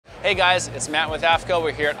Hey guys, it's Matt with AFTCO.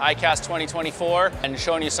 We're here at ICAST 2024 and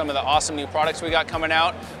showing you some of the awesome new products we got coming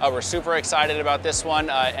out. We're super excited about this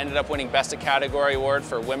one. Ended up winning Best of Category award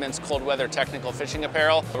for women's cold weather technical fishing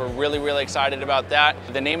apparel. We're really excited about that.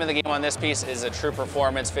 The name of the game on this piece is a true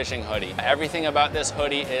performance fishing hoodie. Everything about this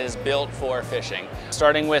hoodie is built for fishing.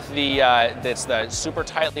 Starting with it's the super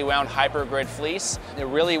tightly wound hyper grid fleece.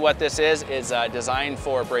 Really what this is designed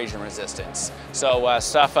for abrasion resistance. So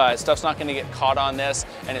stuff's not going to get caught on this,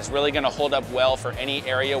 and it's really going to hold up well for any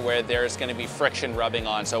area where there's going to be friction rubbing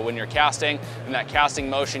on. So when you're casting, in that casting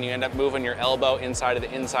motion, you end up moving your elbow inside of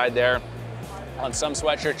the inside there. On some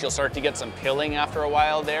sweatshirts, you'll start to get some pilling after a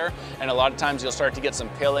while there, and a lot of times you'll start to get some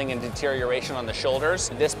pilling and deterioration on the shoulders.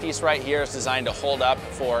 This piece right here is designed to hold up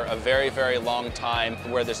for a very long time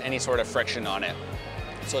where there's any sort of friction on it.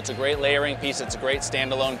 So it's a great layering piece, it's a great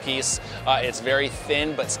standalone piece. It's very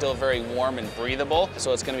thin but still very warm and breathable.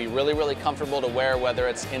 So it's going to be really comfortable to wear, whether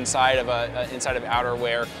it's inside of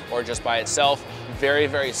outerwear or just by itself.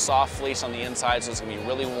 Very soft fleece on the inside, so it's going to be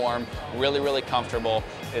really warm, really comfortable.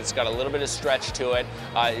 It's got a little bit of stretch to it.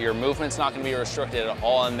 Your movement's not going to be restricted at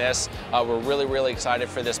all in this. We're really excited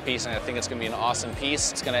for this piece, and I think it's going to be an awesome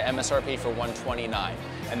piece. It's going to MSRP for $129,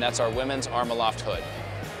 and that's our women's ArmorLoft hood.